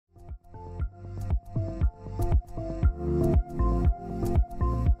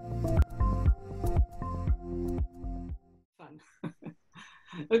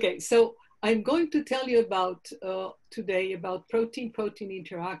Okay, so I'm going to tell you about today about protein-protein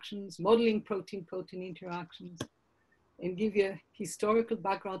interactions, modeling protein-protein interactions, and give you a historical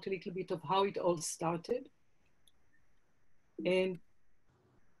background, a little bit of how it all started. And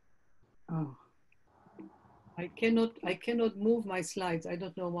oh, I cannot move my slides. I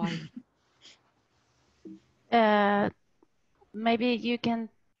don't know why. Maybe you can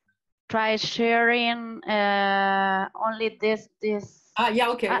try sharing only this. Ah, yeah,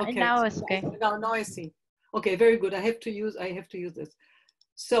 okay, okay. Now it's okay. Now I see. Okay, very good. I have to use this.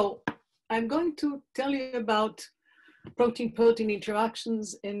 So I'm going to tell you about protein-protein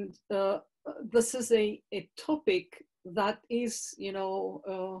interactions, and this is a topic that is, you know,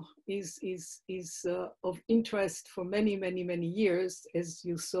 is of interest for many years, as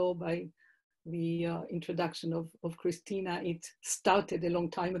you saw by the introduction of Christina. It started a long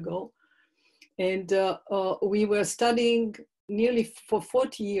time ago, and we were studying nearly for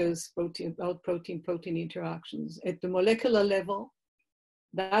 40 years protein-protein interactions at the molecular level.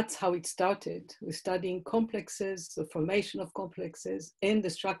 That's how it started. We're studying complexes, the formation of complexes, and the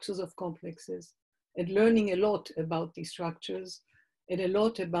structures of complexes, and learning a lot about these structures, and a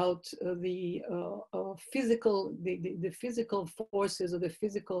lot about the physical forces or the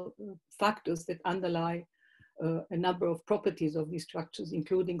physical factors that underlie a number of properties of these structures,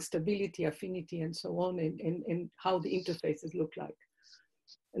 including stability, affinity, and so on, and how the interfaces look like.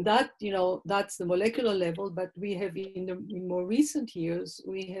 And that, you know, that's the molecular level, but we have in more recent years,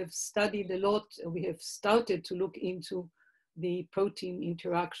 we have studied a lot, we have started to look into the protein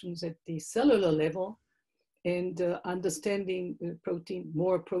interactions at the cellular level, and understanding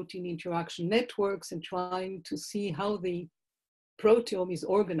more protein interaction networks, and trying to see how the proteome is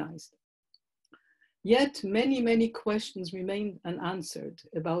organized. Yet many questions remain unanswered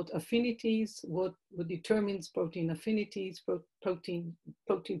about affinities, what determines protein affinities, protein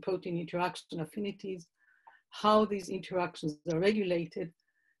interaction affinities, how these interactions are regulated,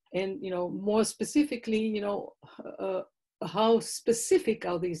 and, you know, more specifically, you know, how specific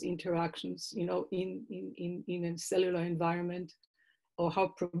are these interactions, you know, in a cellular environment, or how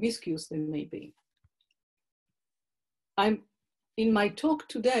promiscuous they may be. In my talk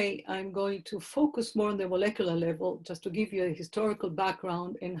today, I'm going to focus more on the molecular level, just to give you a historical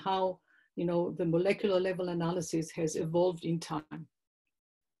background and how, you know, the molecular level analysis has evolved in time.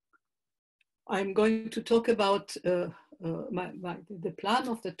 I'm going to talk about, the plan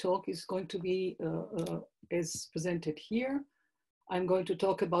of the talk is going to be as presented here. I'm going to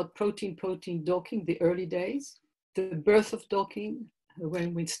talk about protein-protein docking, the early days, the birth of docking,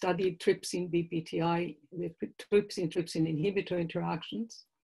 when we studied trypsin BPTI, the trypsin inhibitor interactions,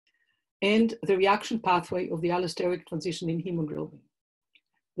 and the reaction pathway of the allosteric transition in hemoglobin.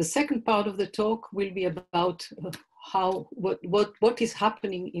 The second part of the talk will be about what is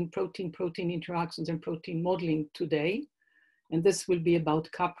happening in protein-protein interactions and protein modeling today. And this will be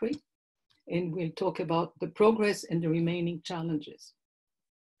about Capri, and we'll talk about the progress and the remaining challenges.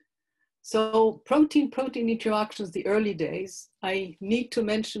 So protein-protein interactions, the early days, I need to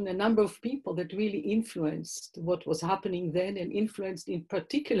mention a number of people that really influenced what was happening then, and influenced in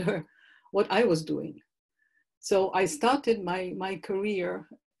particular what I was doing. So I started my career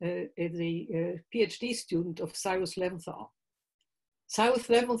as a PhD student of Cyrus Leventhal. Cyrus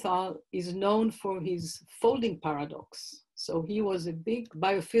Leventhal is known for his folding paradox. So he was a big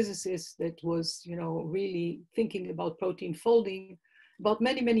biophysicist that was, you know, really thinking about protein folding, about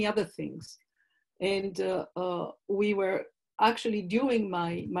many other things. And we were actually, during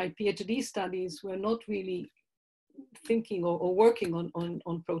my PhD studies, we're not really thinking or working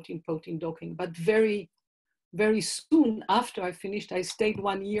on protein-protein docking, but very soon after I finished, I stayed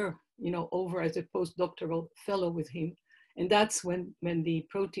 1 year, you know, over as a postdoctoral fellow with him. And that's when the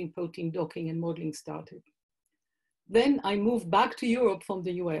protein-protein docking and modeling started. Then I moved back to Europe from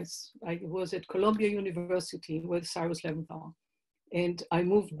the US. I was at Columbia University with Cyrus Leventhal. And I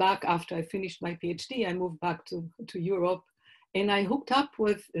moved back after I finished my PhD. I moved back to Europe, and I hooked up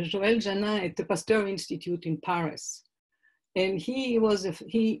with Joël Janin at the Pasteur Institute in Paris. And he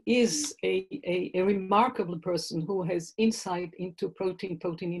is a remarkable person who has insight into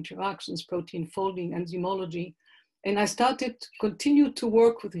protein-protein interactions, protein folding, enzymology. And I continued to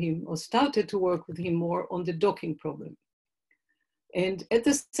work with him, or started to work with him more on the docking problem. And at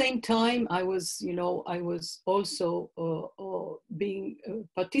the same time, I was also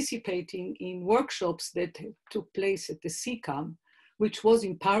participating in workshops that took place at the CICAM, which was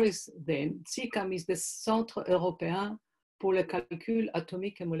in Paris then. CICAM is the Centre Européen pour le Calcul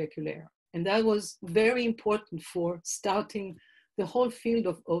Atomique et Moléculaire. And that was very important for starting the whole field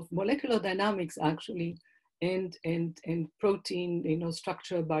of molecular dynamics, actually, and protein, you know,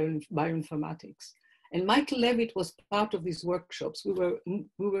 structure bioinformatics. And Michael Levitt was part of these workshops. We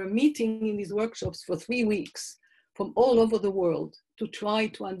were meeting in these workshops for 3 weeks from all over the world to try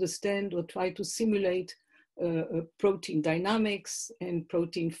to understand or try to simulate protein dynamics and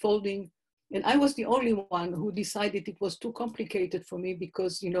protein folding. And I was the only one who decided it was too complicated for me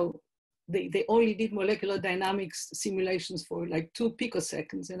because, you know, they only did molecular dynamics simulations for like 2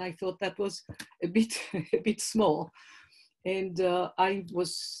 picoseconds. And I thought that was a bit small. And I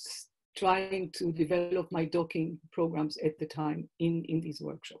was trying to develop my docking programs at the time in these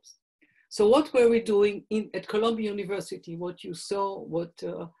workshops. So what were we doing at Columbia University? What you saw, what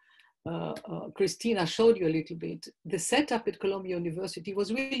Christina showed you a little bit, the setup at Columbia University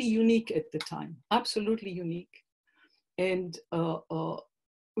was really unique at the time, absolutely unique. And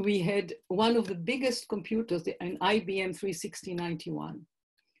we had one of the biggest computers, an IBM 36091,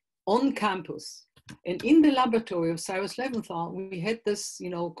 on campus. And in the laboratory of Cyrus Leventhal, we had this, you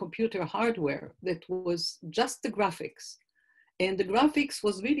know, computer hardware that was just the graphics. And the graphics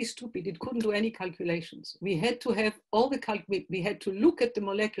was really stupid. It couldn't do any calculations. We had to have all the we had to look at the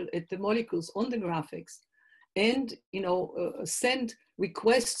molecules on the graphics, and, you know, send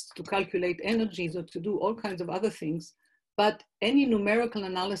requests to calculate energies or to do all kinds of other things. But any numerical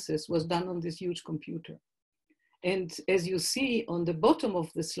analysis was done on this huge computer. And as you see on the bottom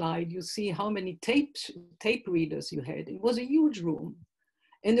of the slide, you see how many tape readers you had. It was a huge room.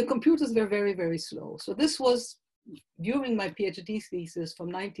 And the computers were very, very slow. So this was during my PhD thesis from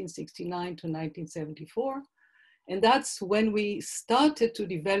 1969 to 1974. And that's when we started to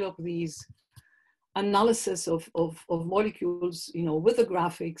develop these analysis of molecules, you know, with the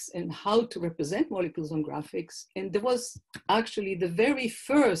graphics and how to represent molecules on graphics. And there was actually the very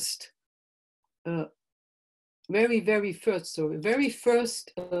first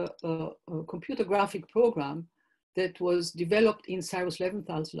computer graphic program that was developed in Cyrus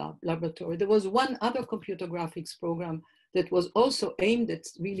Leventhal's laboratory. There was one other computer graphics program that was also aimed at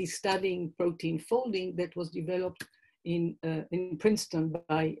really studying protein folding that was developed in Princeton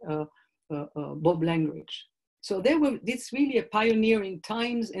by Bob Langridge. So it's really a pioneering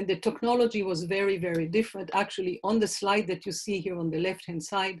times, and the technology was very, very different. Actually, on the slide that you see here on the left-hand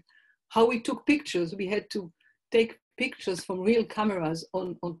side, how we took pictures, we had to take pictures from real cameras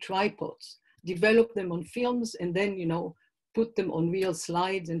on tripods, develop them on films, and then, you know, put them on real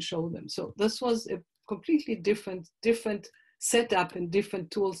slides and show them. So this was a completely different setup and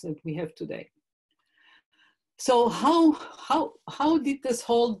different tools that we have today. So how did this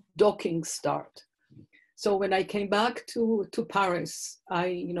whole docking start? So when I came back to Paris,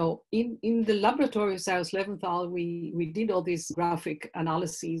 you know, in the laboratory of Cyrus Leventhal, we did all these graphic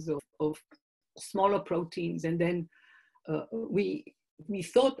analyses of smaller proteins, and then we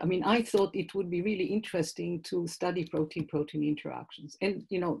thought, I mean, I thought it would be really interesting to study protein-protein interactions. And,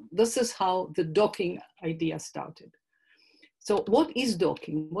 you know, this is how the docking idea started. So what is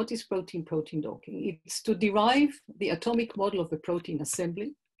docking? What is protein-protein docking? It's to derive the atomic model of the protein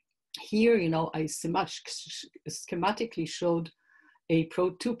assembly. Here, you know, I schematically showed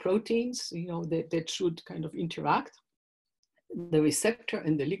two proteins, you know, that should kind of interact, the receptor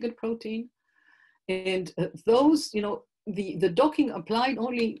and the ligand protein. And those, you know, the docking applied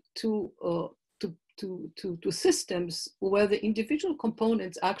only to systems where the individual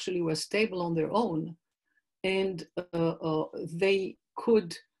components actually were stable on their own, and they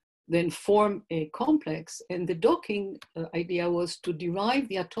could then form a complex. And the docking idea was to derive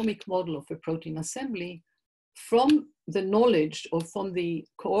the atomic model of a protein assembly from the knowledge or from the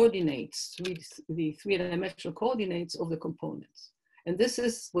coordinates, the three-dimensional coordinates of the components. And this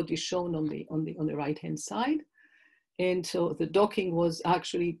is what is shown on the right-hand side. And so the docking was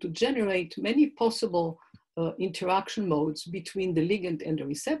actually to generate many possible interaction modes between the ligand and the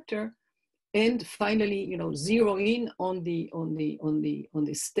receptor, and finally, you know, zero in on the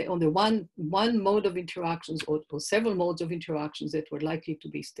one mode of interactions or several modes of interactions that were likely to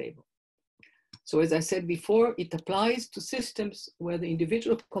be stable. So as I said before, it applies to systems where the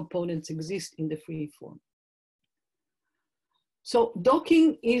individual components exist in the free form. So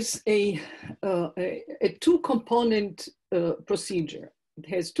docking is a two-component procedure. It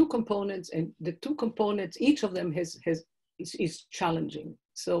has two components, and the two components, each of them is challenging.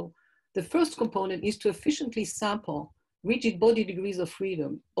 So the first component is to efficiently sample rigid body degrees of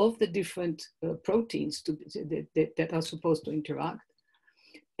freedom of the different proteins that are supposed to interact,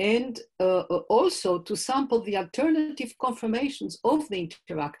 and also to sample the alternative conformations of the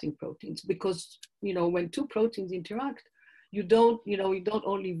interacting proteins, because, you know, when two proteins interact, you don't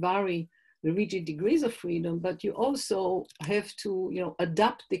only vary the rigid degrees of freedom, but you also have to, you know,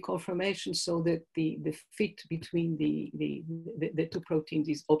 adapt the conformation so that the fit between the two proteins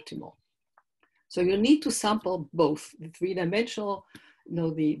is optimal. So you need to sample both the three-dimensional, you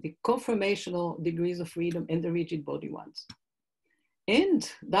know, the conformational degrees of freedom and the rigid body ones.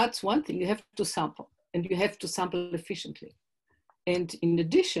 And that's one thing you have to sample, and you have to sample efficiently. And in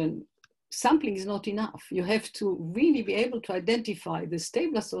addition, sampling is not enough. You have to really be able to identify the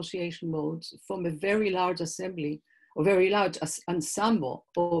stable association modes from a very large assembly or very large ensemble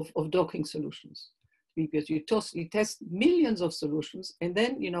of docking solutions. Because you test millions of solutions, and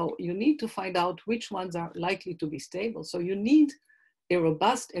then, you know, you need to find out which ones are likely to be stable. So you need a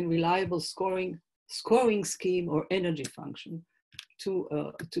robust and reliable scoring scheme or energy function to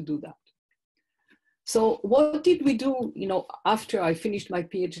do that. So what did we do, you know, after I finished my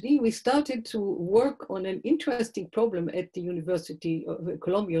PhD? We started to work on an interesting problem at the University of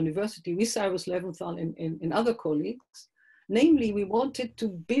Columbia University with Cyrus Leventhal and other colleagues. Namely, we wanted to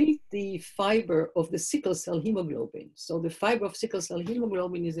build the fiber of the sickle cell hemoglobin. So the fiber of sickle cell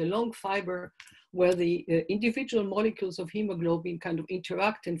hemoglobin is a long fiber where the individual molecules of hemoglobin kind of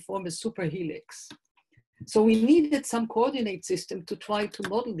interact and form a superhelix. So we needed some coordinate system to try to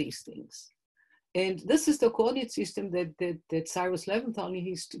model these things. And this is the coordinate system that Cyrus Leventhal and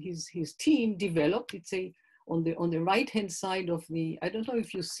his team developed. It's on the right-hand side of the, I don't know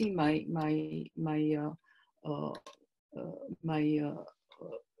if you see my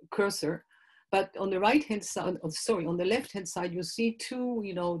cursor, but on the right-hand side, sorry, on the left-hand side, you see two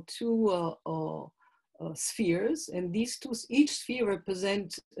spheres, and these two, each sphere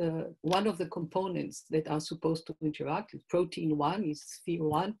represent one of the components that are supposed to interact. Protein 1 is sphere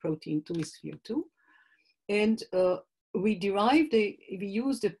 1, protein 2 is sphere 2. And we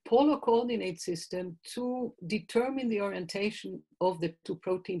used a polar coordinate system to determine the orientation of the two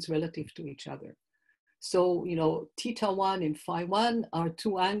proteins relative to each other. So, you know, theta 1 and phi 1 are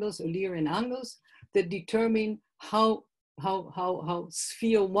two angles, Eulerian angles, that determine how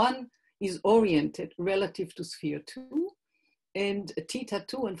sphere 1 is oriented relative to sphere 2, and theta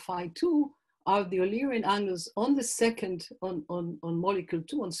 2 and phi 2 are the Eulerian angles on the second, on molecule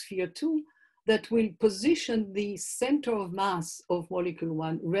 2, on sphere 2, that will position the center of mass of molecule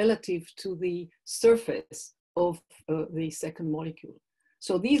 1 relative to the surface of the second molecule.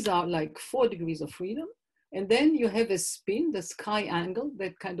 So these are like 4 degrees of freedom. And then you have a spin, the sky angle,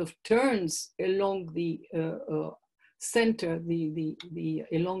 that kind of turns along the center,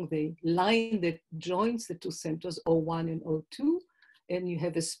 along the line that joins the two centers, O1 and O2. And you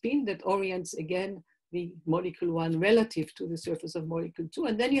have a spin that orients again the molecule 1 relative to the surface of molecule 2.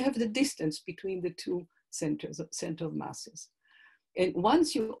 And then you have the distance between the two centers, center of masses. And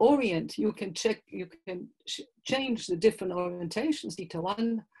once you orient, you can change the different orientations, theta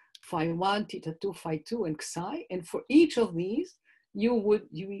 1, phi 1, theta 2, phi 2, and psi. And for each of these,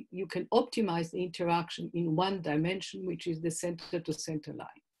 you can optimize the interaction in one dimension, which is the center to center line.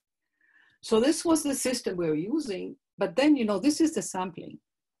 So this was the system we were using, but then, you know, this is the sampling.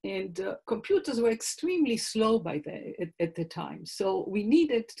 And computers were extremely slow at the time. So we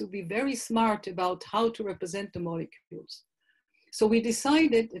needed to be very smart about how to represent the molecules. So we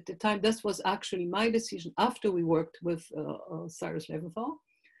decided at the time, this was actually my decision after we worked with Cyrus Leventhal,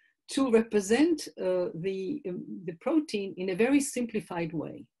 to represent the protein in a very simplified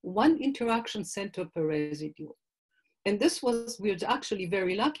way. One interaction center per residue. And we were actually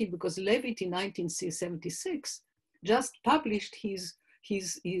very lucky because Levitt in 1976 just published his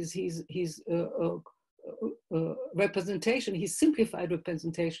representation, his simplified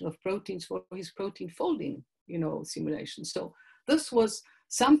representation of proteins for his protein folding, you know, simulation. So this was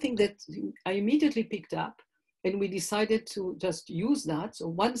something that I immediately picked up, and we decided to just use that. So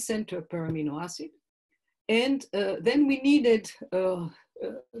 1 center per amino acid. And then we needed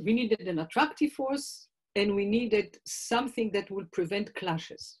an attractive force, and we needed something that would prevent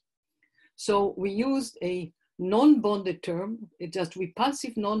clashes. So we used a non-bonded term, just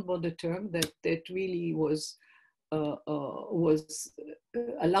repulsive non-bonded term that really was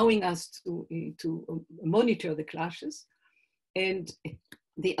allowing us to monitor the clashes. And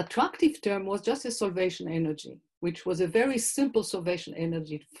the attractive term was just a solvation energy, which was a very simple solvation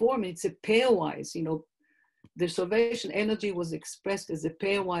energy form. It's a pairwise, you know, the solvation energy was expressed as a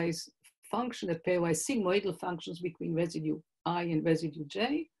pairwise function, a pairwise sigmoidal functions between residue I and residue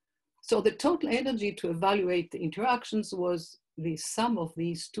J. So the total energy to evaluate the interactions was the sum of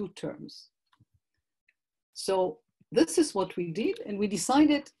these two terms. So this is what we did, and we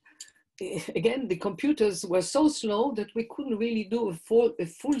decided, again, the computers were so slow that we couldn't really do a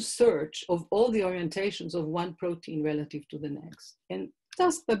full search of all the orientations of one protein relative to the next. And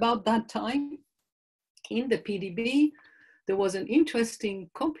just about that time, in the PDB, there was an interesting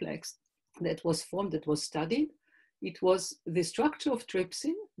complex that was formed, that was studied. It was the structure of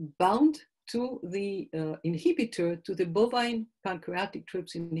trypsin bound to the inhibitor, to the bovine pancreatic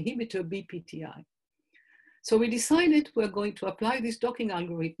trypsin inhibitor, BPTI. So we decided we're going to apply this docking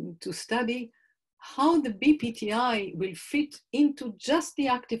algorithm to study how the BPTI will fit into just the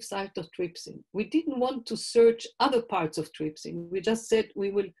active site of trypsin. We didn't want to search other parts of trypsin. We just said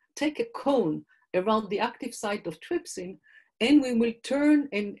we will take a cone around the active site of trypsin, and we will turn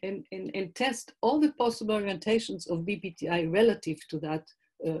and test all the possible orientations of BPTI relative to that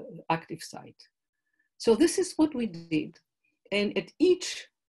active site. So this is what we did. And at each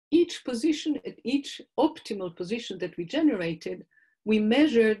position, at each optimal position that we generated, we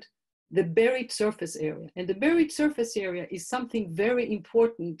measured the buried surface area. And the buried surface area is something very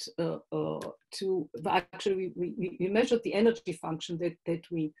important to, actually, we measured the energy function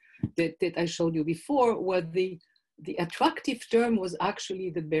that I showed you before, where the attractive term was actually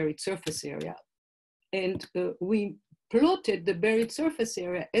the buried surface area. And we plotted the buried surface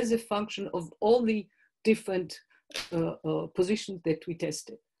area as a function of all the different positions that we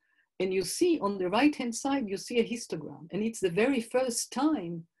tested. And you see on the right-hand side, you see a histogram. And it's the very first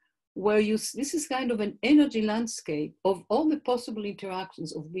time where this is kind of an energy landscape of all the possible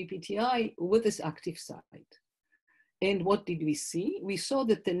interactions of BPTI with this active site. And what did we see? We saw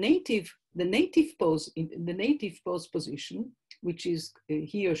that the native pose position, which is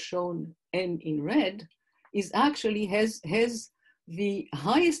here shown N in red, is actually has the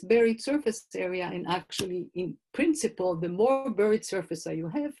highest buried surface area. And actually, in principle, the more buried surface area you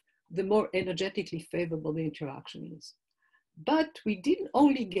have, the more energetically favorable the interaction is. But we didn't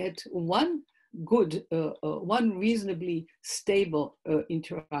only get one good, one reasonably stable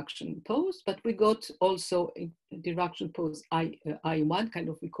interaction pose, but we got also a interaction pose I1, kind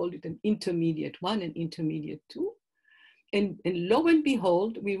of, we called it an intermediate 1 and intermediate 2. And lo and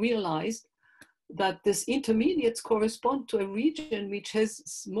behold, we realized that these intermediates correspond to a region which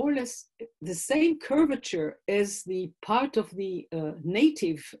has more or less the same curvature as the part of the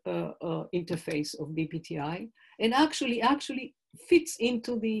native interface of BPTI, and actually fits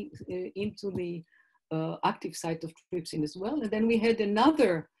into the active site of trypsin as well. And then we had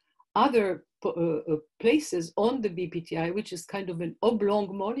other places on the BPTI, which is kind of an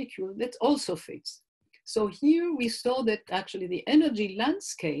oblong molecule that also fits. So here we saw that actually the energy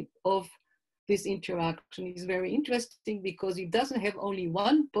landscape of this interaction is very interesting, because it doesn't have only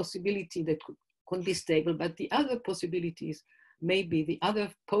one possibility that could be stable, but the other possibilities, maybe the other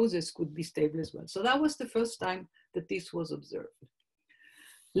poses, could be stable as well. So that was the first time that this was observed.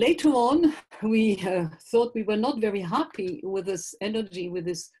 Later on, we thought we were not very happy with this energy, with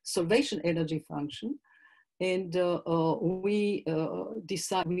this solvation energy function. And we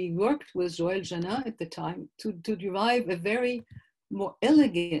worked with Joël Janin at the time to derive a very more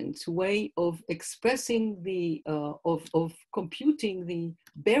elegant way of expressing the, of computing the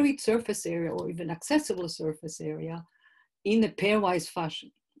buried surface area, or even accessible surface area, in a pairwise fashion.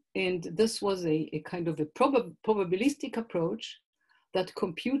 And this was a kind of a probabilistic approach that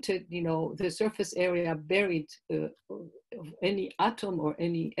computed, the surface area buried of any atom or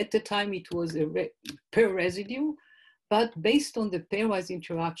any, at the time it was per residue, but based on the pairwise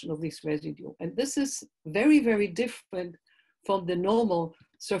interaction of this residue. And this is very, very different from the normal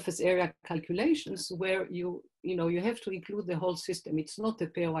surface area calculations, where you have to include the whole system. It's not a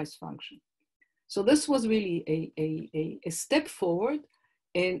pairwise function. So this was really a step forward.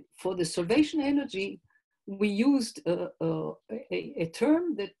 And for the solvation energy, we used a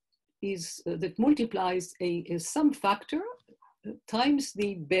term that multiplies a sum factor times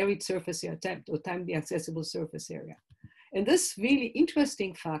the buried surface area, or times the accessible surface area. And this really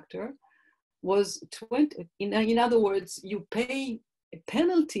interesting factor was 20, in other words, you pay a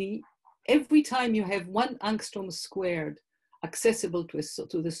penalty every time you have 1 angstrom squared accessible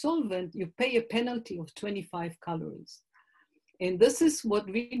to the solvent. You pay a penalty of 25 calories. And this is what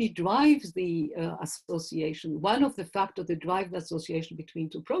really drives the association. One of the factors that drive the association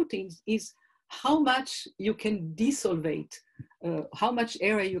between two proteins is how much you can desolvate, how much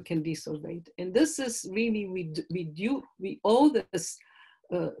area you can desolvate. And this is really, we owe this.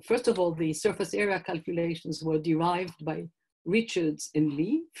 First of all, the surface area calculations were derived by Richards and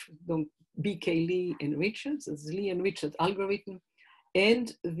Lee, BK Lee and Richards, it's Lee and Richards algorithm,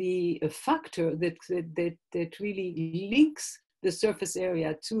 and the factor that really links the surface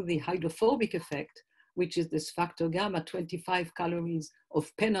area to the hydrophobic effect, which is this factor gamma, 25 calories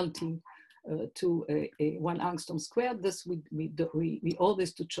of penalty to 1 angstrom squared. This we owe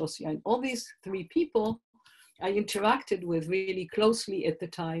this to Chosia. And all these 3 people I interacted with really closely at the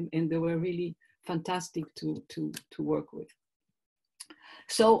time, and they were really fantastic to work with.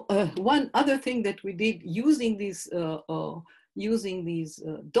 So one other thing that we did using these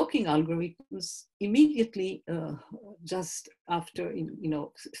docking algorithms immediately, just after,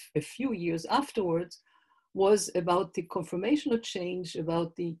 a few years afterwards, was about the conformational change,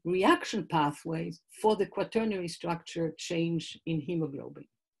 about the reaction pathways for the quaternary structure change in hemoglobin.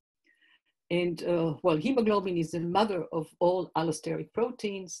 And well, hemoglobin is the mother of all allosteric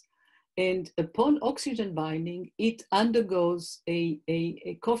proteins. And upon oxygen binding, it undergoes a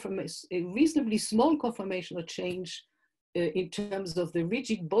reasonably small conformational change in terms of the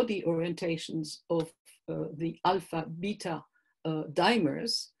rigid body orientations of the alpha beta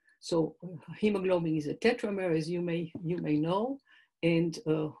dimers. So hemoglobin is a tetramer, as you may know, and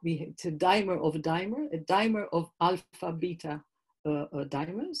it's a dimer of alpha beta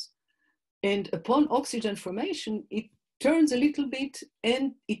dimers. And upon oxygen formation, it turns a little bit,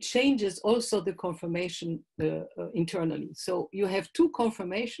 and it changes also the conformation internally. So you have two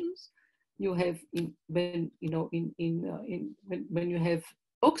conformations. You have when you have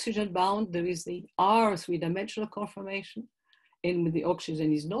oxygen bound, there is the R three-dimensional conformation, and when the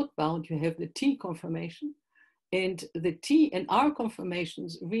oxygen is not bound, you have the T conformation. And the T and R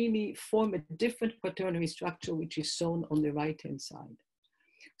conformations really form a different quaternary structure, which is shown on the right-hand side.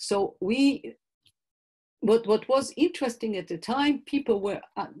 So what was interesting at the time, people were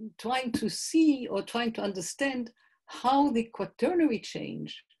trying to see or trying to understand how the quaternary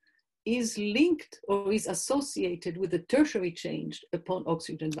change is linked or is associated with the tertiary change upon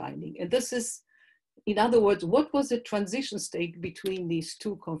oxygen binding. And this is, in other words, what was the transition state between these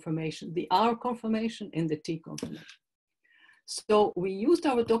two conformations, the R conformation and the T conformation? So we used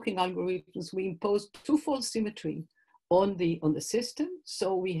our docking algorithms. We imposed twofold symmetry on the system.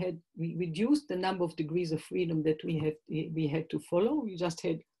 So we reduced the number of degrees of freedom that we had to follow. We just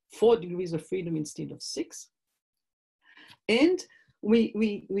had 4 degrees of freedom instead of 6. And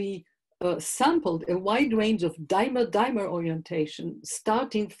we sampled a wide range of dimer-dimer orientation,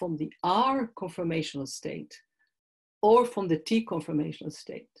 starting from the R conformational state or from the T conformational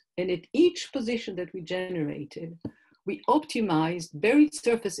state. And at each position that we generated, we optimized buried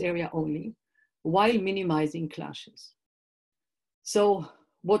surface area only while minimizing clashes. So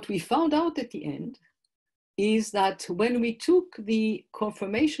what we found out at the end is that when we took the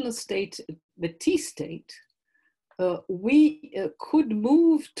conformational state, the T state, we could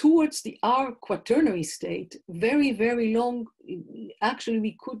move towards the R quaternary state very, very long. Actually,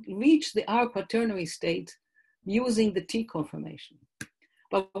 we could reach the R quaternary state using the T conformation.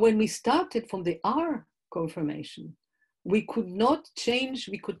 But when we started from the R conformation, we could not change,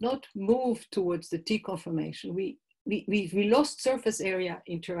 we could not move towards the T conformation. We lost surface area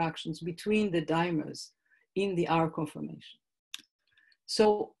interactions between the dimers in the R conformation.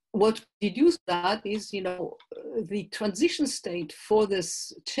 So what deduced that is, the transition state for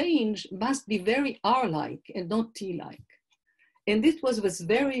this change must be very R-like and not T-like. And this was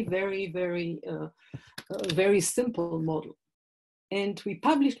very, very, very, very simple model. And we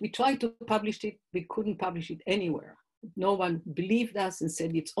tried to publish it, we couldn't publish it anywhere. No one believed us and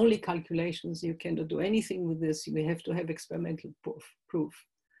said, it's only calculations, you cannot do anything with this, you have to have experimental proof.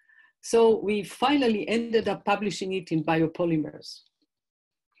 So we finally ended up publishing it in Biopolymers.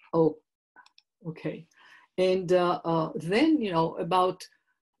 Oh, okay. And then,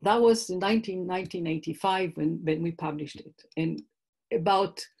 that was in 1985 when we published it. And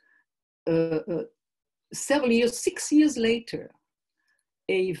about 6 years later,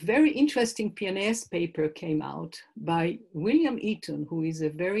 a very interesting PNAS paper came out by William Eaton, who is a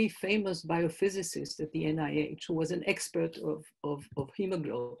very famous biophysicist at the NIH, who was an expert of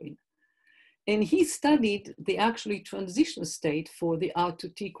hemoglobin. And he studied the actually transition state for the R to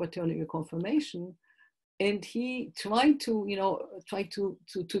T quaternary conformation. And he tried to,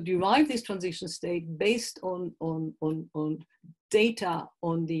 to derive this transition state based on data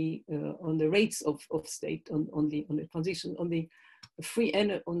on the rates of state, on the transition, on the free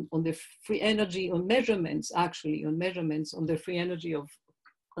energy, on measurements, actually, on measurements on the free energy of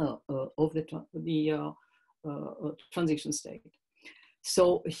the transition state.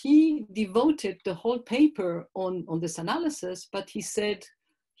 So he devoted the whole paper on this analysis, but he said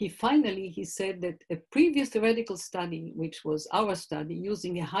that a previous theoretical study, which was our study,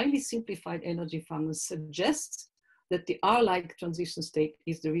 using a highly simplified energy function, suggests that the R-like transition state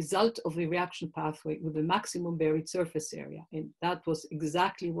is the result of the reaction pathway with the maximum buried surface area. And that was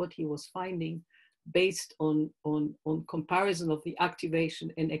exactly what he was finding based on comparison of the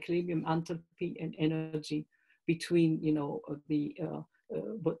activation and equilibrium enthalpy and energy between,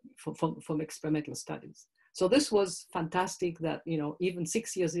 from experimental studies. So this was fantastic that, even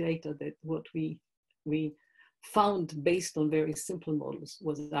 6 years later, that what we found based on very simple models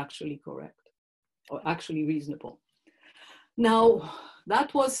was actually correct or actually reasonable. Now,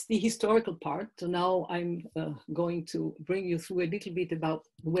 that was the historical part. So now I'm going to bring you through a little bit about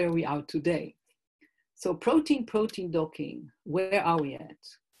where we are today. So protein-protein docking, where are we at?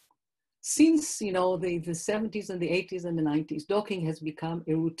 Since the 70s and the 80s and the 90s, docking has become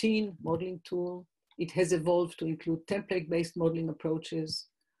a routine modeling tool. It has evolved to include template-based modeling approaches,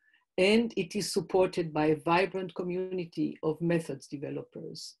 and it is supported by a vibrant community of methods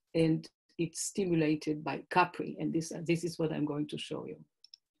developers, and it's stimulated by Capri, and this is what I'm going to show you.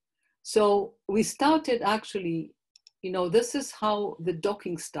 So we started actually, this is how the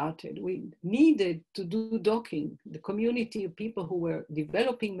docking started. We needed to do docking. The community of people who were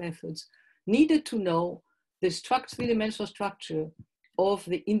developing methods needed to know the three-dimensional structure of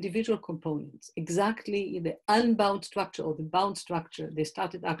the individual components, exactly the unbound structure or the bound structure. They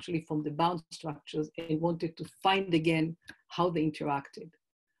started actually from the bound structures and wanted to find again how they interacted.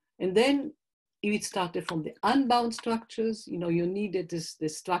 And then it started from the unbound structures. You needed the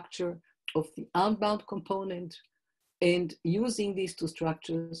structure of the unbound component, and using these two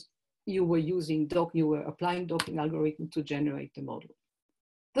structures, you were applying docking algorithm to generate the model.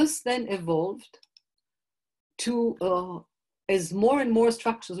 This then evolved to, as more and more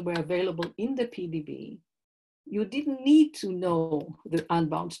structures were available in the PDB, you didn't need to know the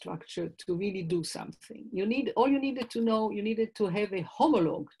unbound structure to really do something. All you needed to know, you needed to have a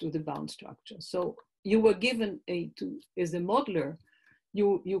homologue to the bound structure. So you were given as a modeler,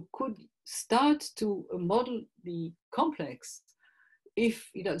 you could start to model the complex if,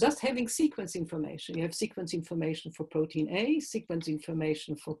 just having sequence information. You have sequence information for protein A, sequence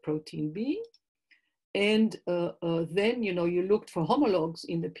information for protein B, and then, you looked for homologues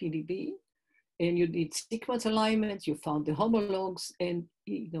in the PDB, and you did sequence alignment, you found the homologues, and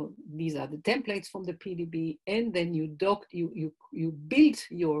these are the templates from the PDB, and then you built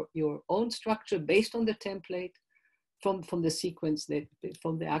your own structure based on the template from the sequence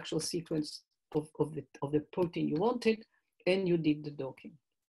from the actual sequence of the protein you wanted, and you did the docking.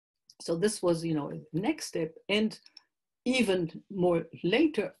 So this was, next step, and even more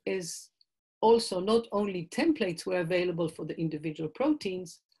later is also not only templates were available for the individual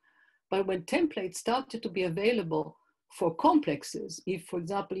proteins, but when templates started to be available for complexes, if, for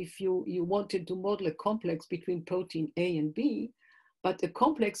example, if you wanted to model a complex between protein A and B, but the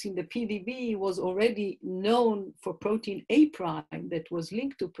complex in the PDB was already known for protein A prime that was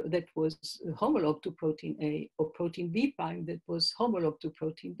homolog to protein A, or protein B prime that was homolog to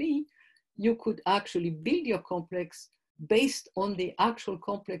protein B, you could actually build your complex based on the actual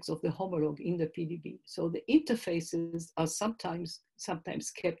complex of the homolog in the PDB. So the interfaces are sometimes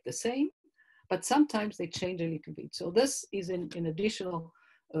kept the same, but sometimes they change a little bit. So this is an additional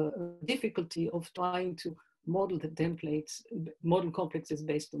difficulty of trying to model the templates, model complexes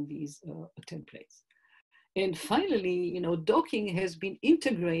based on these templates. And finally, docking has been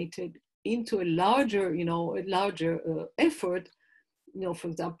integrated into a larger effort, for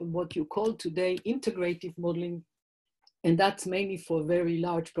example, what you call today integrative modeling. And that's mainly for very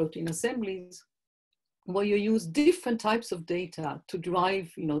large protein assemblies, where you use different types of data to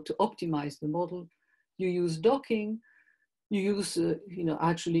drive, to optimize the model. You use docking, you use,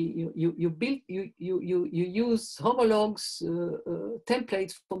 actually, you use homologs,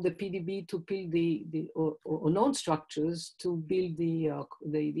 templates from the PDB to build or known structures to build the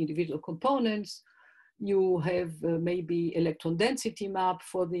individual components. You have maybe electron density map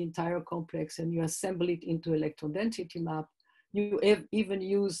for the entire complex, and you assemble it into electron density map. You have even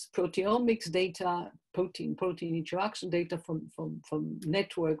use proteomics data, protein interaction data from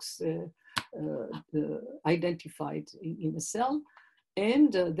networks identified in a cell.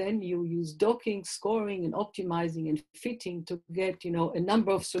 And then you use docking, scoring, and optimizing and fitting to get, a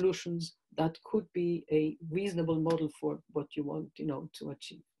number of solutions that could be a reasonable model for what you want, to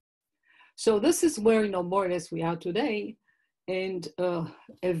achieve. So this is where, more or less we are today, and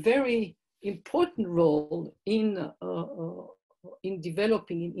a very important role in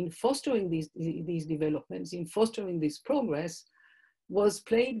developing, in fostering these developments, in fostering this progress, was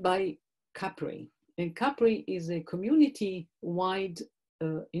played by Capri. And Capri is a community-wide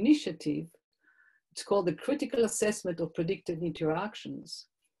initiative. It's called the Critical Assessment of Predicted Interactions.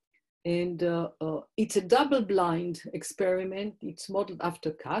 And it's a double-blind experiment. It's modeled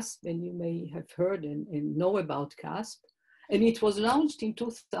after CASP, and you may have heard and know about CASP. And it was launched in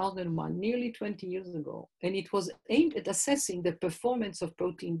 2001, nearly 20 years ago. And it was aimed at assessing the performance of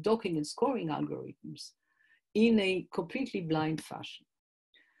protein docking and scoring algorithms in a completely blind fashion.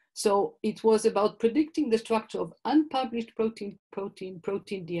 So it was about predicting the structure of unpublished protein,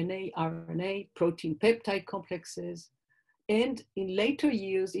 DNA, RNA, protein peptide complexes. And in later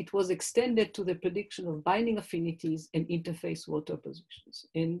years, it was extended to the prediction of binding affinities and interface water positions.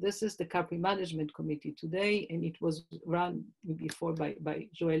 And this is the Capri Management Committee today, and it was run before by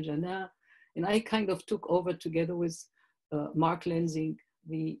Joël Janin. And I kind of took over together with Mark Lenzing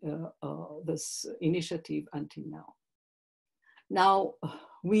this initiative until now. Now,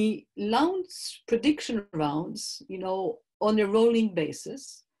 we launch prediction rounds, on a rolling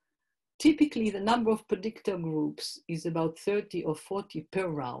basis. Typically, the number of predictor groups is about 30 or 40 per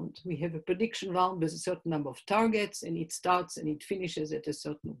round. We have a prediction round with a certain number of targets, and it starts and it finishes at a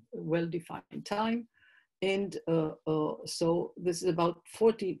certain well-defined time. And so this is about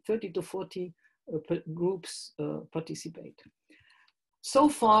 30 to 40 groups participate. So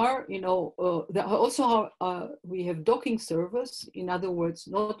far, there are also we have docking servers. In other words,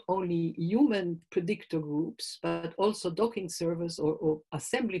 not only human predictor groups, but also docking servers or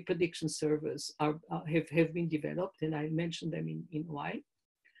assembly prediction servers have been developed, and I mentioned them in a while.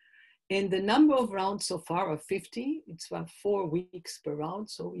 And the number of rounds so far are 50. It's about 4 weeks per round.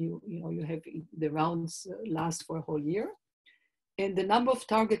 So you have the rounds last for a whole year. And the number of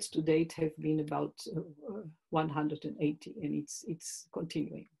targets to date have been about 180, and it's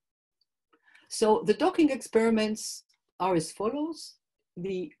continuing. So the docking experiments are as follows.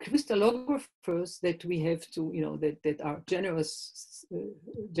 The crystallographers that we have to, that are generous,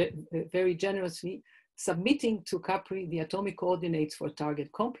 very generously submitting to Capri the atomic coordinates for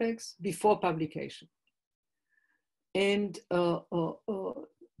target complex before publication. And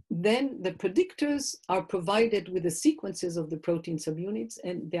then the predictors are provided with the sequences of the protein subunits,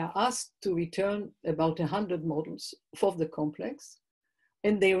 and they are asked to return about 100 models for the complex,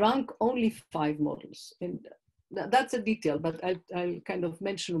 and they rank only 5 models. And that's a detail, but I'll kind of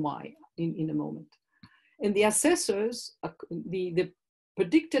mention why in a moment. And the assessors, the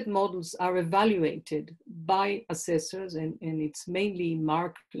predicted models are evaluated by assessors, and it's mainly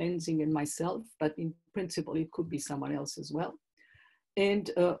Mark Lenzing and myself, but in principle, it could be someone else as well.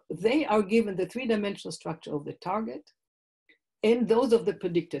 And they are given the 3-dimensional structure of the target and those of the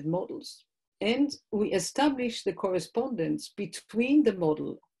predicted models. And we establish the correspondence between the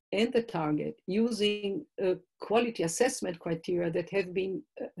model and the target using quality assessment criteria that have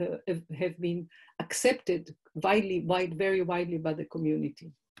been accepted very widely by the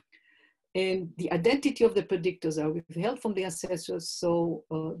community. And the identity of the predictors are withheld from the assessors, so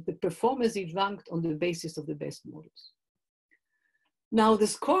the performance is ranked on the basis of the best models. Now, the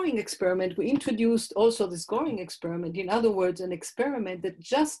scoring experiment, we introduced also the scoring experiment. In other words, an experiment that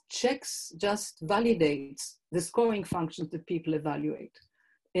just validates the scoring functions that people evaluate.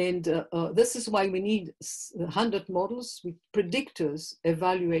 And this is why we need 100 models. We predictors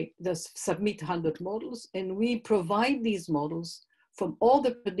submit 100 models, and we provide these models from all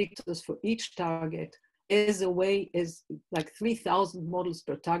the predictors for each target as like 3,000 models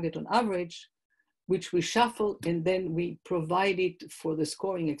per target on average, which we shuffle, and then we provide it for the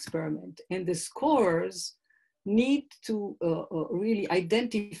scoring experiment. And the scorers need to really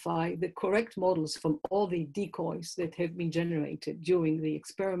identify the correct models from all the decoys that have been generated during the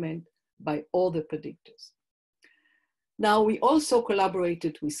experiment by all the predictors. Now, we also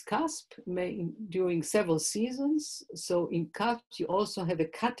collaborated with CASP during several seasons. So in CASP, you also have a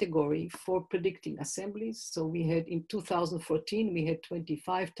category for predicting assemblies. So we had, in 2014, we had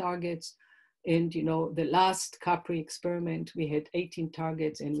 25 targets. And the last Capri experiment, we had 18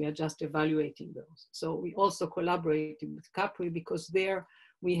 targets, and we are just evaluating those. So we also collaborated with Capri because there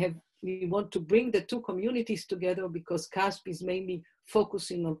we want to bring the two communities together, because CASP is mainly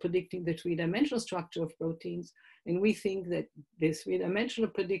focusing on predicting the 3-dimensional structure of proteins. And we think that this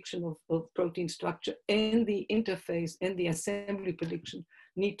 3-dimensional prediction of protein structure and the interface and the assembly prediction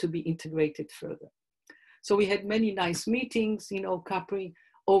need to be integrated further. So we had many nice meetings, Capri,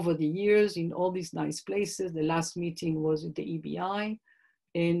 over the years in all these nice places. The last meeting was at the EBI.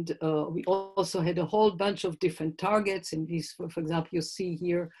 And we also had a whole bunch of different targets. And these, for example, you see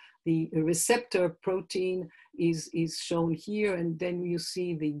here, the receptor protein is shown here. And then you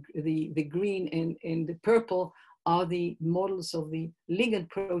see the green and the purple are the models of the ligand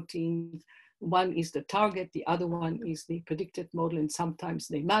protein. One is the target, the other one is the predicted model. And sometimes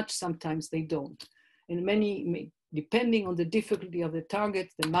they match, sometimes they don't. And depending on the difficulty of the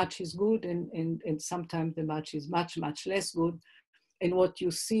target, the match is good, and sometimes the match is much less good. And what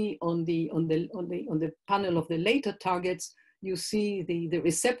you see on the panel of the later targets, you see the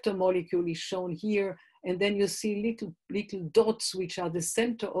receptor molecule is shown here, and then you see little dots which are the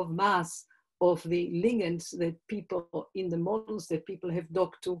center of mass of the ligands that people in the models that people have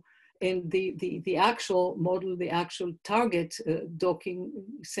docked to, and the actual model, the actual target docking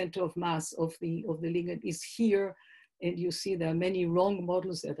center of mass of the ligand is here. And you see there are many wrong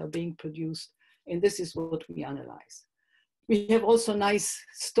models that are being produced. And this is what we analyze. We have also nice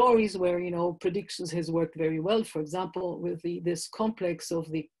stories where, you know, predictions has worked very well. For example, with this complex of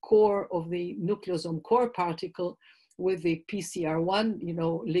the core of the nucleosome core particle with the PCR1, you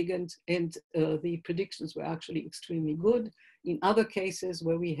know, ligand, and the predictions were actually extremely good. In other cases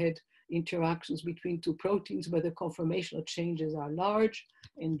where we had interactions between two proteins where the conformational changes are large,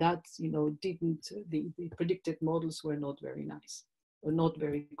 and that, you know, the predicted models were not very nice or not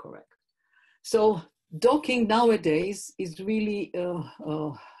very correct. So docking nowadays is really,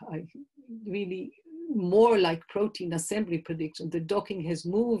 really more like protein assembly prediction. The docking has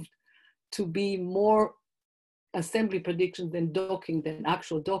moved to be more assembly prediction than docking, than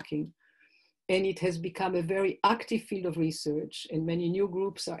actual docking. And it has become a very active field of research, and many new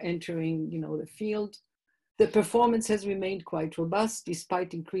groups are entering, you know, the field. The performance has remained quite robust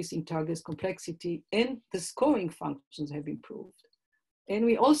despite increasing target complexity, and the scoring functions have improved. And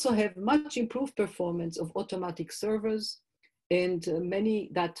we also have much improved performance of automatic servers, and many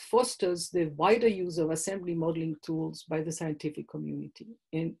that fosters the wider use of assembly modeling tools by the scientific community.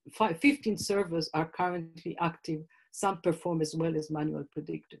 And 15 servers are currently active. Some perform as well as manual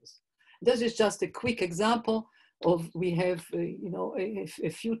predictors. This is just a quick example of, we have you know, a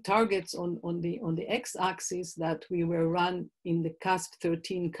few targets on the x-axis that we were run in the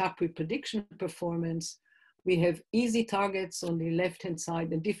CASP13 Capri prediction performance. We have easy targets on the left-hand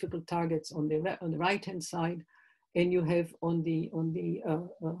side and difficult targets on the right-hand side. And you have on the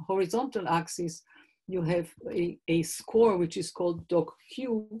horizontal axis, you have a score which is called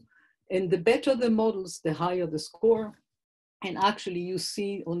DocQ. And the better the models, the higher the score. And actually you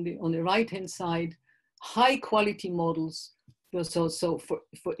see on the right-hand side, high quality models. So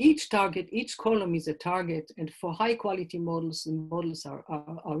for each target, each column is a target. And for high quality models, the models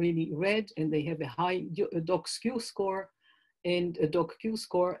are really red, and they have a high DocQ score and a DocQ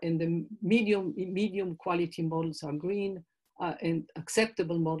score, and the medium quality models are green, and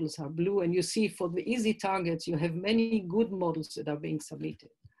acceptable models are blue. And you see for the easy targets, you have many good models that are being submitted.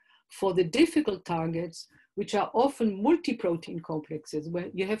 For the difficult targets, which are often multi-protein complexes, where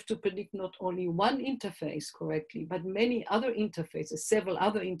you have to predict not only one interface correctly, but many other interfaces, several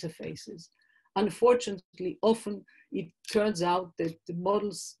other interfaces. Unfortunately, often it turns out that the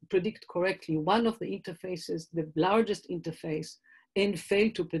models predict correctly one of the interfaces, the largest interface, and fail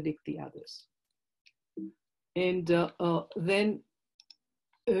to predict the others. And then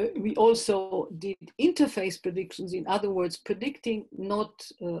we also did interface predictions. In other words, predicting not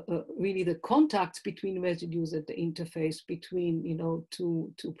really the contacts between residues at the interface between, you know,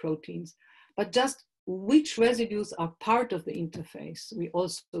 two proteins, but just which residues are part of the interface. We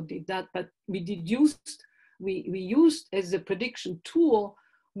also did that, but we used as a prediction tool,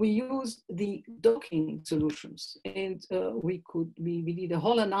 we used the docking solutions, and we did a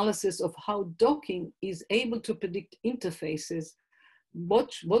whole analysis of how docking is able to predict interfaces,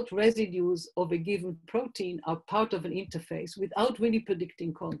 what residues of a given protein are part of an interface without really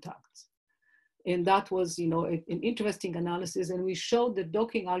predicting contacts. And that was, you know, an interesting analysis. And we showed that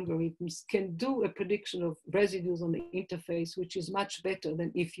docking algorithms can do a prediction of residues on the interface, which is much better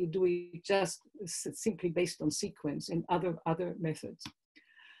than if you do it just simply based on sequence and other methods.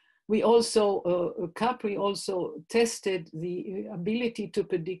 We also, Capri also tested the ability to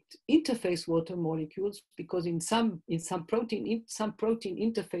predict interface water molecules, because in some protein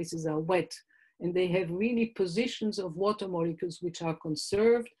interfaces are wet, and they have really positions of water molecules which are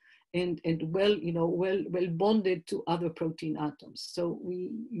conserved and well bonded to other protein atoms. So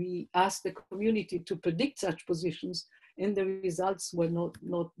we asked the community to predict such positions, and the results were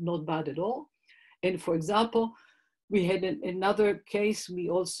not bad at all. And for example, we had another case. We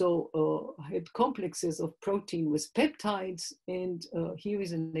also had complexes of protein with peptides. And here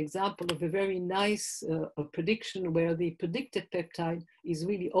is an example of a very nice prediction where the predicted peptide is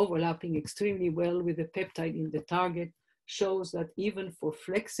really overlapping extremely well with the peptide in the target, shows that even for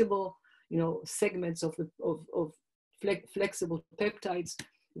flexible, you know, segments of flexible peptides,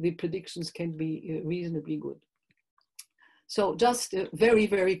 the predictions can be reasonably good. So just very,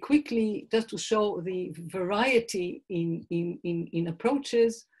 very quickly, just to show the variety in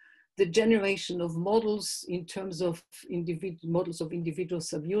approaches, the generation of models in terms of models of individual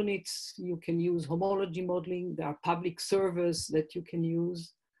subunits. You can use homology modeling. There are public servers that you can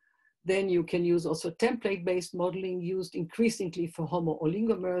use. Then you can use also template-based modeling used increasingly for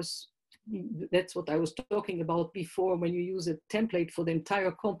homo-oligomers. that's what I was talking about before when you use a template for the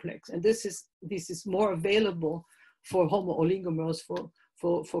entire complex. And this is more available for homo-oligomers, for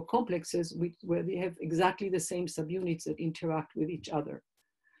complexes where they have exactly the same subunits that interact with each other.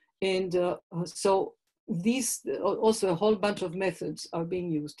 And so these, also a whole bunch of methods are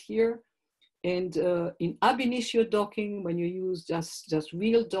being used here. And in ab initio docking, when you use just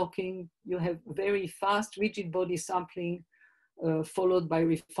real docking, you have very fast rigid body sampling, followed by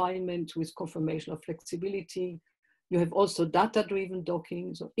refinement with confirmation of flexibility. You have also data-driven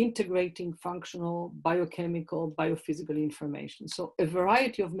docking, so integrating functional, biochemical, biophysical information. So a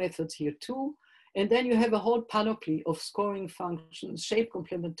variety of methods here too. And then you have a whole panoply of scoring functions, shape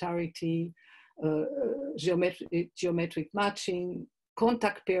complementarity, geometric matching,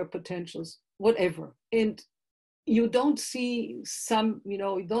 contact pair potentials, whatever. And you don't see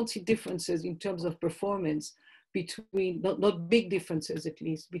you don't see differences in terms of performance between, not big differences at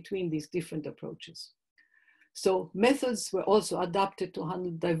least, between these different approaches. So methods were also adapted to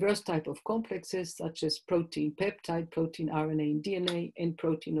handle diverse types of complexes such as protein peptide, protein RNA and DNA, and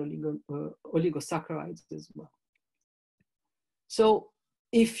protein oligosaccharides as well. So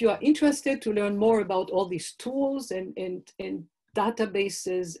if you are interested to learn more about all these tools and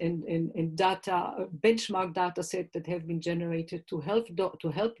databases and data, benchmark data set that have been generated to help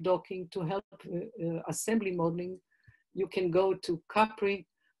docking, to help assembly modeling, you can go to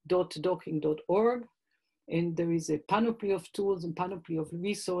capri.docking.org. And there is a panoply of tools and panoply of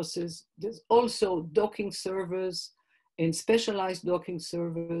resources. There's also docking servers and specialized docking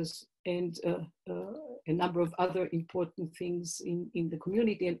servers and a number of other important things in the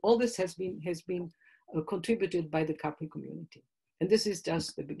community. And all this has been contributed by the Capri community. And this is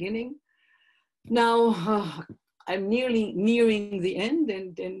just the beginning. Now, I'm nearly nearing the end,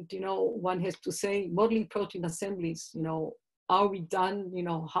 and one has to say, modeling protein assemblies, are we done?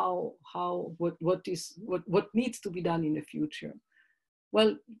 What needs to be done in the future?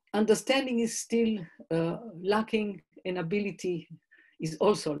 Well, understanding is still lacking, and ability is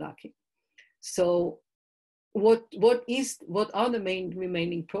also lacking. So what are the main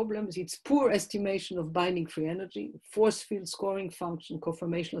remaining problems? It's poor estimation of binding free energy, force field scoring function,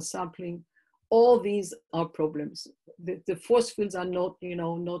 conformational sampling. All these are problems. The force fields are not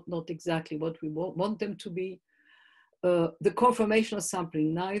exactly what we want them to be. The conformational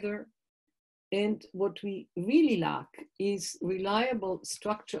sampling neither. And what we really lack is reliable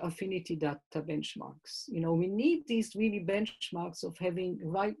structure affinity data benchmarks. We need these really benchmarks of having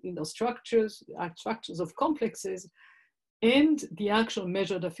structures of complexes and the actual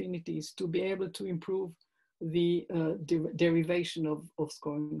measured affinities to be able to improve the derivation of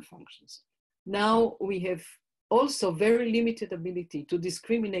scoring functions. Now we have also very limited ability to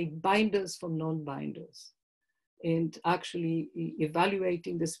discriminate binders from non-binders. And actually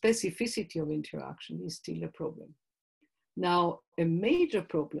evaluating the specificity of interaction is still a problem. Now, a major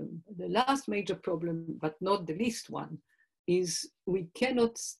problem, the last major problem, but not the least one, is we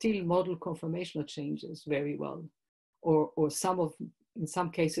cannot still model conformational changes very well, or in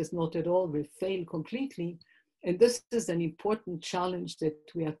some cases not at all, will fail completely. And this is an important challenge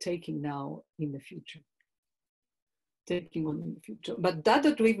that we are taking now in the future. But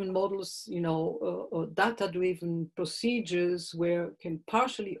data-driven models, or data-driven procedures can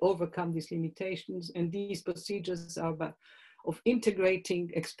partially overcome these limitations. And these procedures are of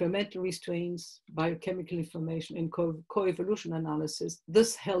integrating experimental restraints, biochemical information, and coevolution analysis.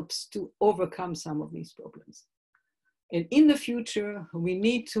 This helps to overcome some of these problems. And in the future, we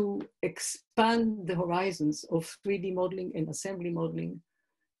need to expand the horizons of 3D modeling and assembly modeling.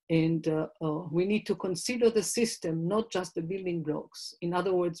 And we need to consider the system, not just the building blocks. In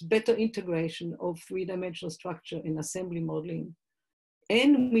other words, better integration of three-dimensional structure in assembly modeling.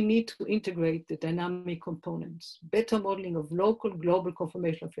 And we need to integrate the dynamic components, better modeling of local global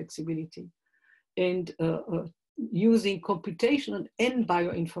conformational flexibility, and using computational and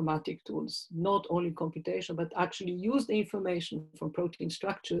bioinformatic tools, not only computation, but actually use the information from protein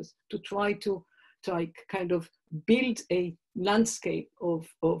structures to try to kind of build a landscape of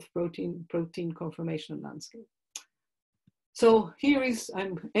protein conformational landscape. So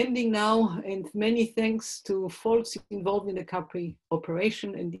I'm ending now, and many thanks to folks involved in the Capri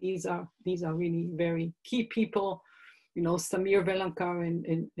operation. And these are really very key people, Samir Velankar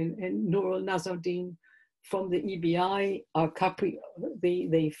and Nurul Nazardin from the EBI. Our Capri,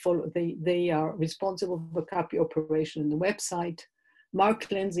 they are responsible for Capri operation and the website. Mark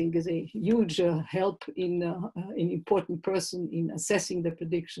Lenzing is a huge help in an important person in assessing the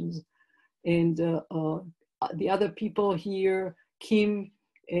predictions. And the other people here, Kim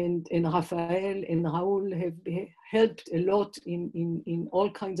and Rafael and Raul, have helped a lot in all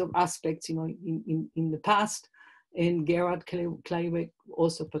kinds of aspects, you know, in the past. And Gerard Kleiweg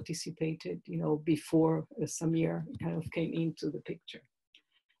also participated, you know, before Samir kind of came into the picture.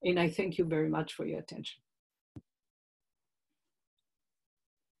 And I thank you very much for your attention.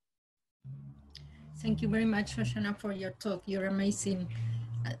 Thank you very much, Shoshana, for your talk, your amazing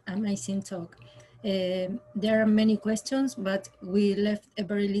talk. There are many questions, but we left a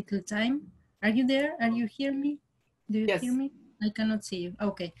very little time. Are you there? Are you hear me? Do you hear me? I cannot see you.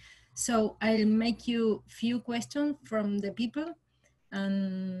 Okay. So I'll make you few questions from the people.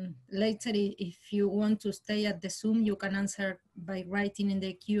 And later, if you want to stay at the Zoom, you can answer by writing in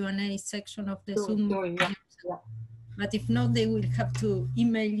the Q&A section of the Zoom. Yeah. But if not, they will have to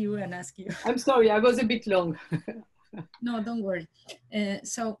email you and ask you. I'm sorry, I was a bit long. No, don't worry.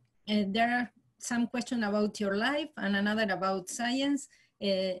 There are some questions about your life and another about science.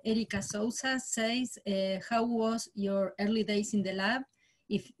 Erika Souza says, how was your early days in the lab?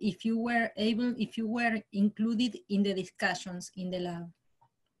 If you were included in the discussions in the lab.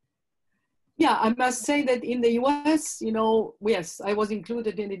 Yeah, I must say that in the US, you know, yes, I was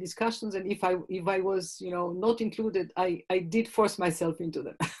included in the discussions, and if I was, you know, not included, I did force myself into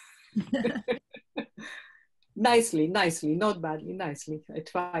them. Nicely, not badly, nicely. I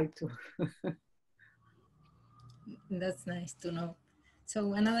tried to. That's nice to know.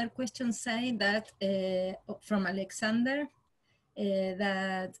 So another question say that from Alexander,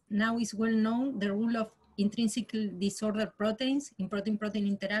 that now is well known the role of intrinsically disordered proteins in protein-protein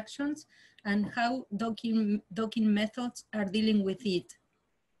interactions and how docking methods are dealing with it.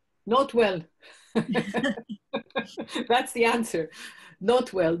 Not well. That's the answer.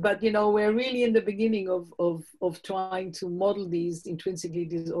 Not well, but you know, we're really in the beginning of trying to model these intrinsically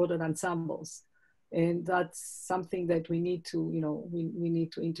disordered ensembles. And that's something that we need to, you know, we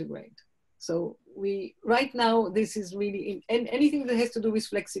need to integrate. So right now, this is really, and anything that has to do with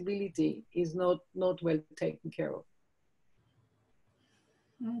flexibility is not well taken care of.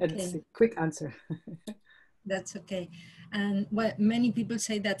 Okay. That's a quick answer. That's okay. And well, many people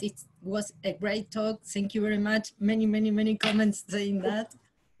say that it was a great talk. Thank you very much. Many comments saying that.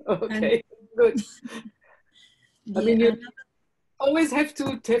 Okay, good. I mean, you always have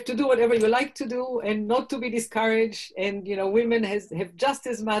to do whatever you like to do and not to be discouraged. And, you know, women have just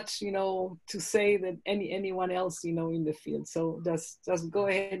as much, you know, to say than anyone else, you know, in the field. So just go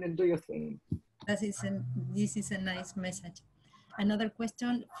ahead and do your thing. This is a nice message. Another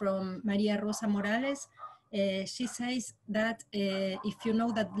question from Maria Rosa Morales. She says that if you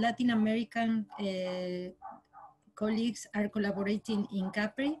know that Latin American colleagues are collaborating in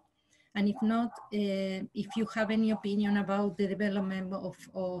Capri, and if not, if you have any opinion about the development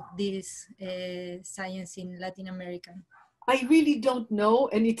of this science in Latin America. I really don't know,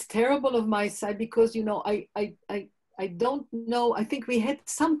 and it's terrible of my side because, you know, I don't know. I think we had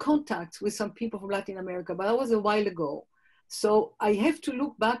some contact with some people from Latin America, but that was a while ago. So I have to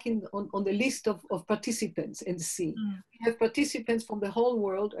look back on the list of participants and see. We have participants from the whole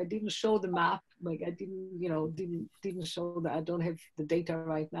world. I didn't show the map, like I didn't, you know, didn't show that. I don't have the data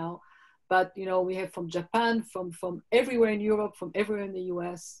right now. But, you know, we have from Japan, from everywhere in Europe, from everywhere in the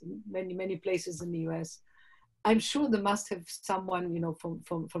US, many places in the US. I'm sure they must have someone, you know,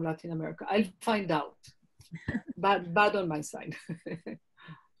 from Latin America. I'll find out. Bad on my side.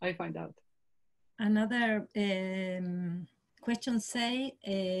 I find out. Another question say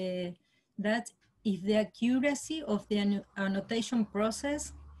that if the accuracy of the annotation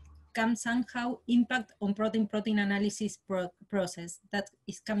process can somehow impact on protein-protein analysis process. That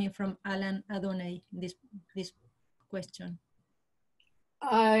is coming from Alan Adonai, this question.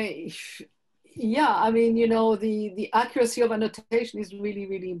 Yeah, I mean, you know, the accuracy of annotation is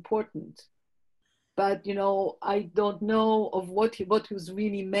really important. But, you know, I don't know of what was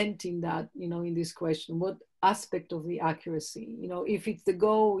really meant in that, you know, in this question, what aspect of the accuracy, you know, if it's the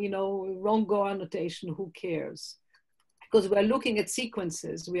wrong go annotation, who cares? Because we're looking at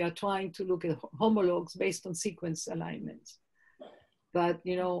sequences. We are trying to look at homologs based on sequence alignments. But,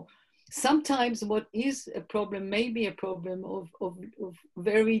 you know, sometimes what is a problem may be a problem of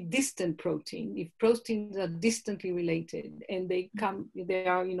very distant protein. If proteins are distantly related and they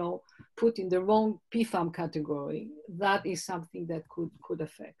are, you know, put in the wrong PFAM category, that is something that could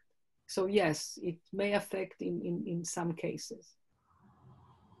affect. So yes, it may affect in some cases.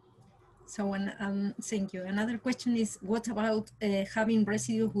 So thank you. Another question is, what about having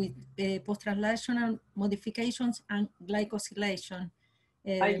residues with post-translational modifications and glycosylation?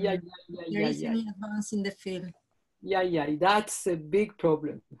 There is any advance in the field? Yeah, that's a big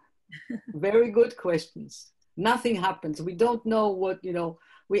problem. Very good questions. Nothing happens. We don't know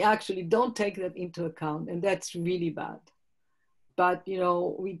we actually don't take that into account, and that's really bad. But, you know,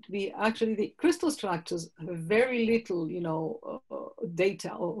 we actually, the crystal structures have very little, you know,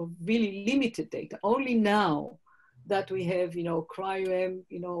 data, or really limited data. Only now that we have, you know, cryo-EM,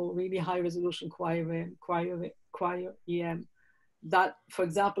 you know, really high resolution cryo-EM, that, for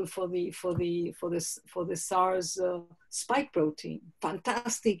example, for the SARS spike protein,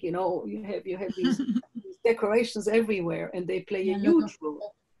 fantastic, you know, you have these decorations everywhere, and they play a huge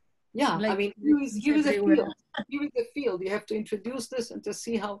role. Yeah, like, I mean, here is a field. Here is a field. You have to introduce this and to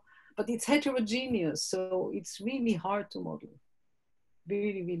see how, but it's heterogeneous, so it's really hard to model.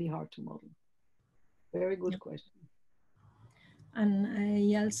 Really, really hard to model. Very good question. And I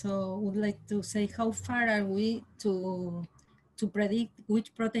also would like to say, how far are we to predict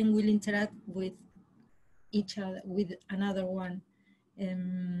which protein will interact with each other, with another one?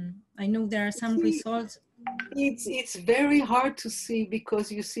 I know there are some results. It's very hard to see,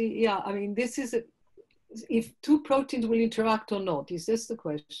 because you see, yeah, I mean, this is if two proteins will interact or not. Is this the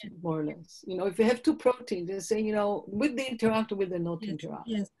question, more or less? You know, if you have two proteins, they say, you know, will they interact or will they not interact?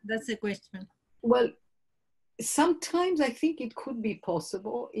 Yes, that's the question. Well, sometimes I think it could be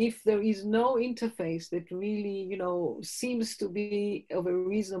possible if there is no interface that really, you know, seems to be of a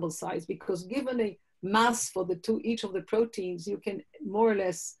reasonable size, because given a mass for each of the proteins, you can more or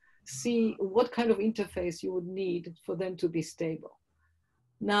less see what kind of interface you would need for them to be stable.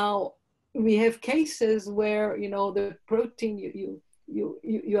 Now, we have cases where, you know, the protein,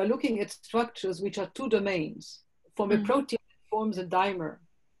 you are looking at structures which are two domains. From a protein that forms a dimer,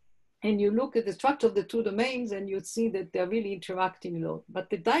 and you look at the structure of the two domains, and you see that they're really interacting a lot.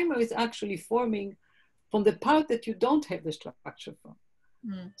 But the dimer is actually forming from the part that you don't have the structure from.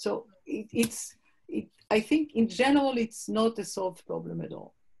 So I think in general, it's not a solved problem at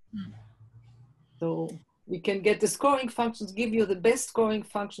all. So we can get the scoring functions, give you the best scoring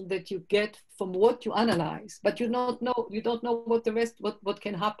function that you get from what you analyze, but you don't know what the rest, what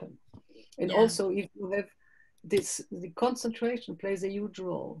can happen. And also, if you have this, the concentration plays a huge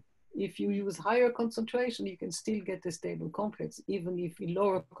role. If you use higher concentration, you can still get a stable complex, even if in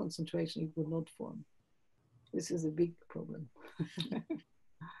lower concentration, it would not form. This is a big problem.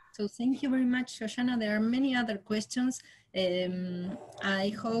 So thank you very much, Shoshana. There are many other questions. I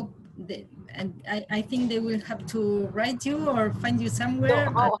hope that, and I think they will have to write you or find you somewhere.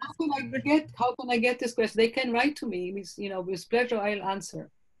 So how can I get this question? They can write to me. With, you know, with pleasure, I'll answer.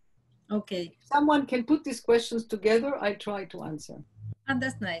 Okay. If someone can put these questions together, I try to answer. And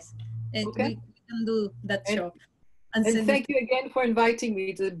that's nice. Okay. We can do that show. And thank you again for inviting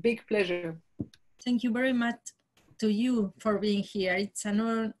me. It's a big pleasure. Thank you very much to you for being here. It's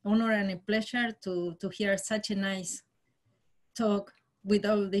an honor and a pleasure to hear such a nice talk with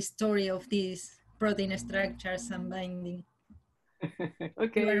all the story of these protein structures and binding.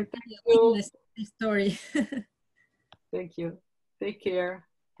 Okay. You are witness the story. Thank you. Take care.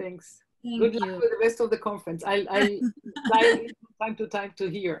 Thanks. Good luck with the rest of the conference. I'll dial in from time to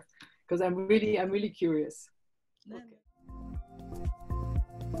hear, because I'm really curious. Okay.